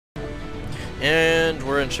And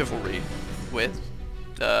we're in Chivalry with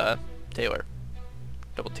Taylor.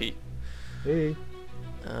 Double T. Hey.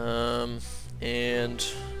 And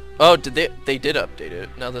oh, they did update it.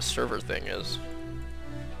 Now the server thing is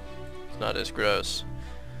it's not as gross.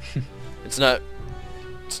 it's not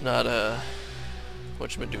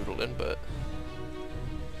whatchamadoodling, but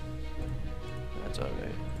that's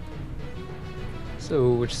alright.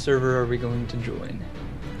 So, which server are we going to join?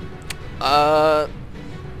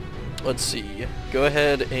 Let's see. Go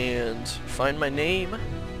ahead and find my name.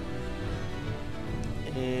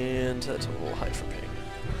 And that's a little high for ping.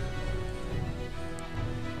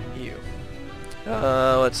 You.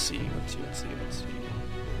 Let's see.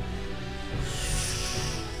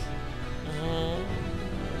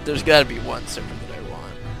 There's gotta be one server that I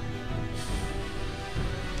want.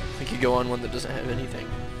 I could go on one that doesn't have anything.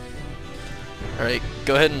 Alright,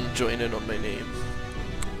 go ahead and join in on my name.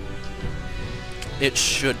 It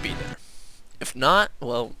should be there. If not,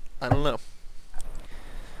 well, I don't know.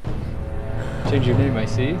 Change your name, I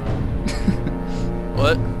see.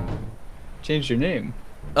 What? Change your name.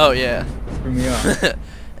 Oh, yeah. Threw me off.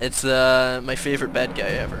 It's my favorite bad guy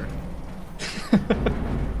ever. I'm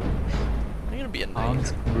gonna be a knight.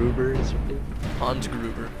 Hans Gruber is your name? Hans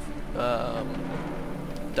Gruber.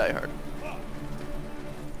 Die Hard.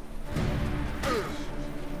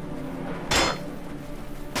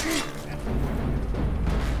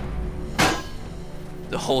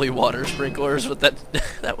 The holy water sprinklers, what that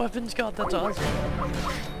weapon's called. That's awesome.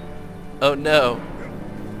 Oh no.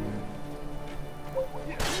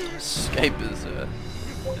 Skype is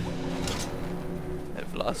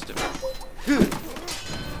I've lost him.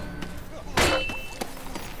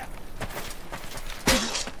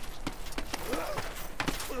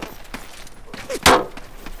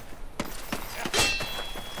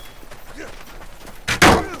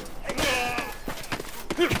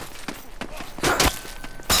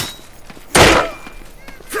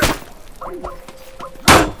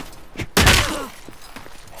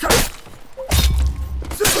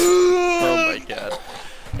 Oh my god.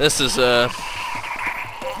 This is I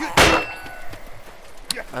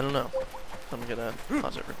don't know. I'm gonna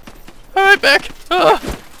pause it. Alright, back! Ah.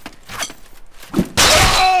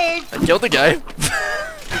 I killed the guy.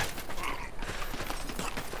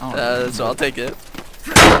 So I'll take it.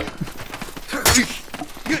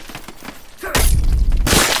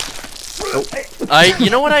 You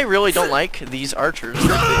know what I really don't like? These archers. They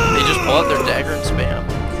just pull out their dagger and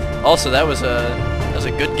spam. Also, that was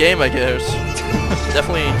a good game, I guess.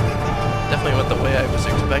 definitely went the way I was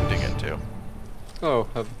expecting it to. Oh,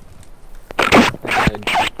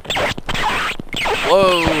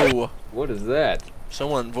 Whoa! what is that?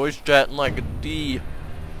 Someone voice chatting like a D.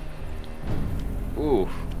 Ooh.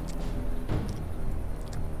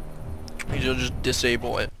 You'll just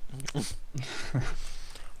disable it.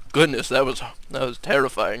 Goodness, that was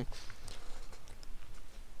terrifying.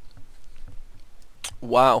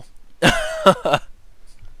 Wow.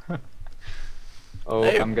 Oh,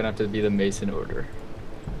 hey. I'm gonna have to be the Mason Order.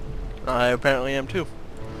 I apparently am too.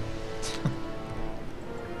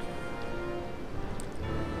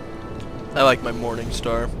 I like my Morning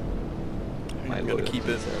Star. I'm gonna keep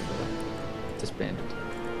it. Disbanded.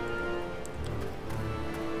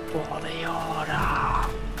 For the order!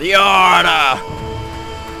 The order!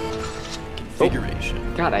 Configuration.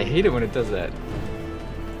 Oh, God, I hate it when it does that.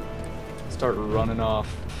 Start running off.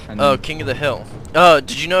 And oh, King of the Hill. Oh,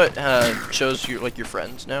 did you know it shows your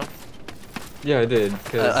friends now? Yeah, I did.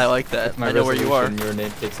 I like that. My I know where you are. Your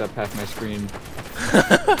name takes up half my screen.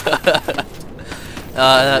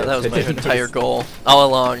 That was my entire goal all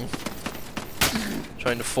along.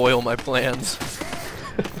 Trying to foil my plans.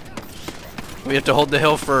 We have to hold the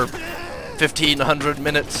hill for 1,500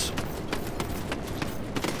 minutes.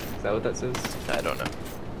 Is that what that says? I don't know.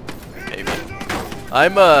 Maybe.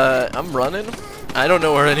 I'm running. I don't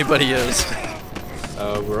know where anybody is.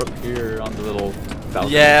 We're up here on the little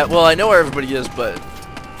balcony. Yeah, well, I know where everybody is, but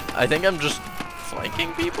I think I'm just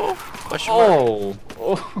flanking people? Question mark?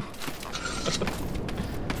 Oh.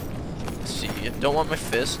 Let's see. Don't want my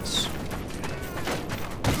fists.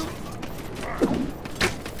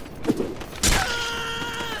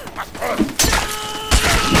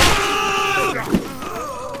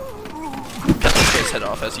 Cut this guy's head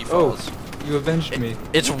off as he falls. Oh, you avenged me.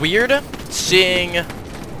 It's weird seeing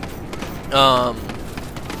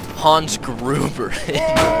Hans Gruber in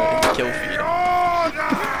the kill feed.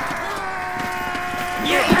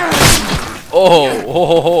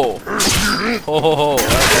 Oh.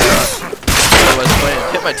 I was playing.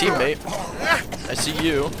 Hit my teammate. I see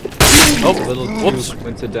you. Oh, Little whoops.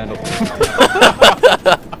 coincidental.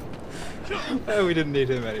 Oh, we didn't need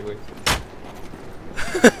him anyway.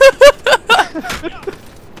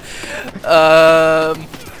 Well,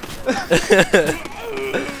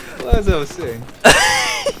 as I was saying.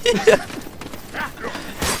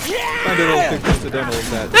 Find a little bit incidental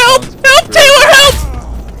that Help! Help! Taylor, help!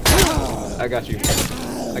 I got you.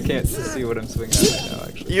 I can't see what I'm swinging at right now,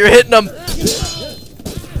 actually. You're hitting him.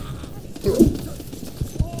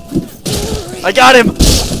 I got him.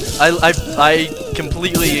 I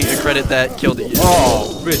completely accredit that kill to you.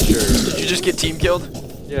 Oh, Richard. Did you just get team killed?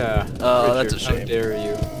 Yeah. Oh, Richard, that's a shame. how dare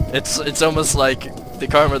you? It's almost like the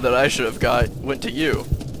karma that I should have got went to you.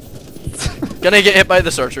 Gonna get hit by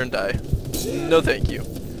this archer and die. No, thank you.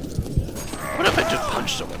 What if I just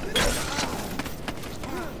punch someone to death?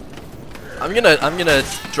 I'm gonna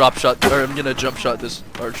drop shot, or I'm gonna jump shot this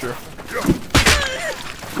archer.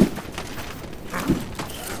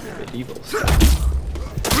 Evils.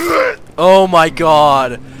 Oh my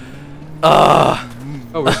god. Oh,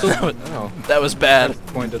 we're still. Oh, that was bad.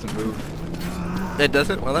 that point doesn't move. It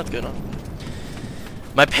doesn't? Well, that's good. Huh?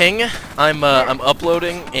 My ping, I'm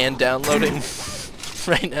uploading and downloading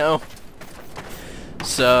right now.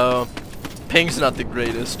 So, ping's not the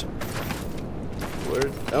greatest.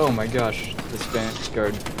 Word. Oh my gosh, this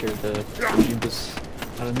Vanguard scared the bejeebus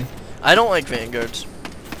out of me. I don't like vanguards.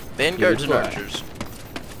 Vanguards and Why? archers.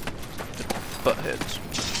 Buttheads.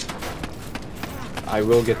 I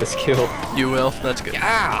will get this kill. You will. That's good.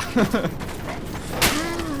 Ah!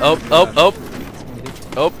 Oh, oh, oh,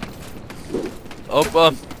 oh,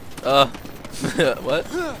 what?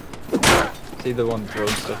 See the one throwing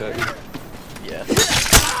stuff at you? Yeah.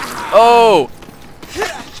 Oh!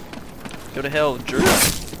 Go to hell, jerk.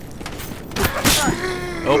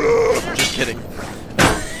 Oh, just kidding.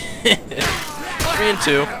 3 and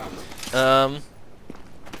 2.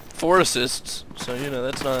 4 assists, so you know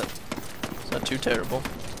that's not too terrible.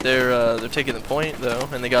 They're taking the point though,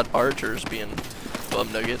 and they got archers being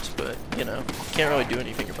bum nuggets, but you know, can't really do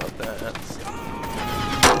anything about that.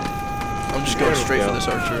 I'm just going straight for this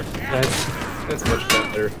archer. That's much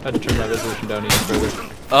better. I had to turn my resolution down even further.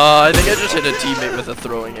 I think I just hit a teammate with a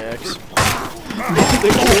throwing axe.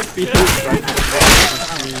 They can't be right in the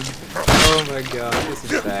screen. Oh my god, this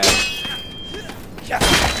is bad.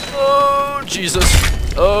 Oh Jesus!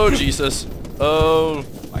 Oh Jesus! Oh!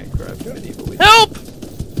 Minecraft medieval. Help!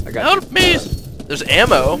 I got Help you. me! There's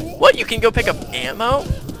ammo. What? You can go pick up ammo?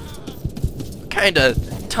 What kind of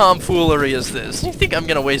tomfoolery is this? You think I'm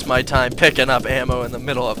gonna waste my time picking up ammo in the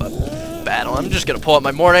middle of a battle? I'm just gonna pull up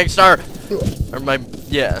my Morning Star, or my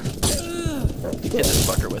hit this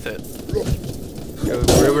fucker with it. Go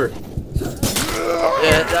river.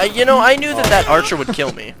 Yeah, you know, I knew that archer would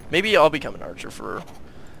kill me. Maybe I'll become an archer for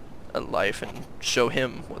a life and show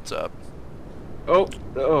him what's up. Oh,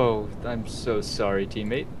 I'm so sorry,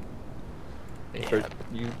 teammate. Yeah.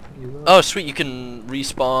 You Oh, sweet, you can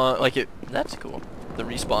respawn, like it, that's cool. The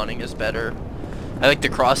respawning is better. I like the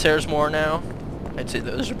crosshairs more now. I'd say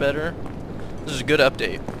those are better. This is a good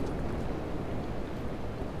update.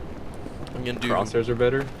 I'm gonna do... crosshairs are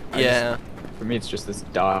better? Yeah. For me, it's just this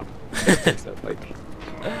dot. It takes up like,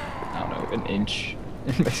 I don't know, an inch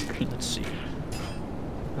in my screen. Let's see.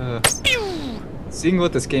 Seeing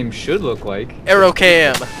what this game should look like. Arrow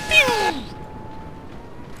cam!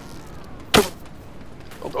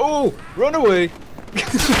 Oh, run away!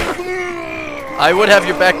 I would have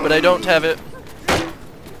your back, but I don't have it.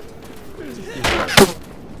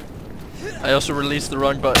 I also released the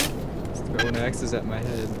wrong button. Throwing axes at my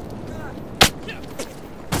head.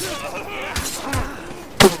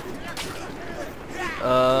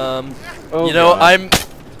 Oh you know, God.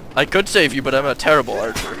 I could save you, but I'm a terrible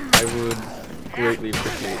archer. I would greatly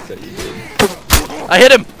appreciate that you did. I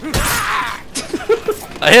hit him!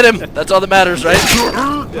 I hit him! That's all that matters, right?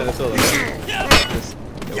 Yeah, that's all that matters.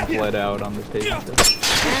 Just bled out on the pavement.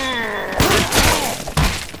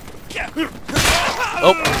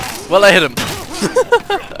 Oh, well I hit him.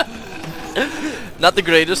 Not the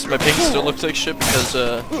greatest. My ping still looks like shit because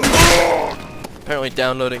apparently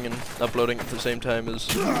downloading and uploading at the same time is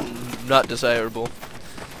not desirable.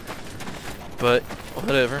 But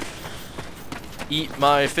whatever. Eat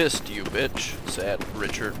my fist, you bitch, said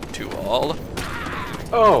Richard to all.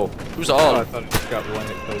 Oh! Who's all? I thought I just got one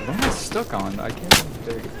hit. What am I stuck on? I can't.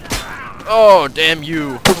 There you go. Oh, damn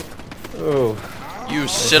you. Oh. You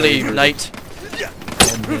silly knight.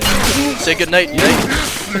 And then, Say goodnight, knight.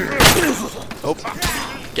 Oh.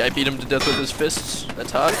 Guy beat him to death with his fists.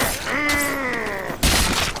 That's hot.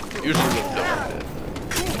 Usually wouldn't go like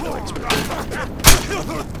that. No expert.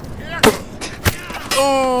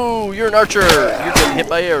 Oh, you're an archer. You're getting hit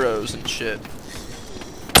by arrows and shit.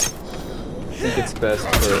 think it's best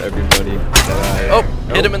for everybody that Oh,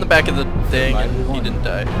 hit him in the back of the thing, Mine and won. he didn't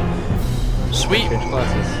die. Sweet. Change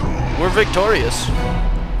classes. We're victorious.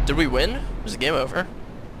 Did we win? Was the game over?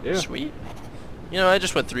 Yeah. Sweet. You know, I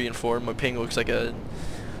just went 3 and 4. My ping looks like I'm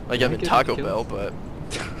Did I in get Taco any Bell, kills?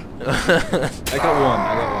 but I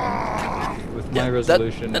got one. With my Yeah,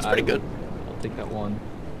 resolution, that's pretty good. I'll take that one.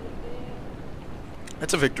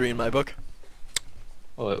 That's a victory in my book.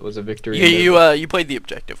 Oh, it was a victory. You played the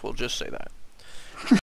objective. We'll just say that.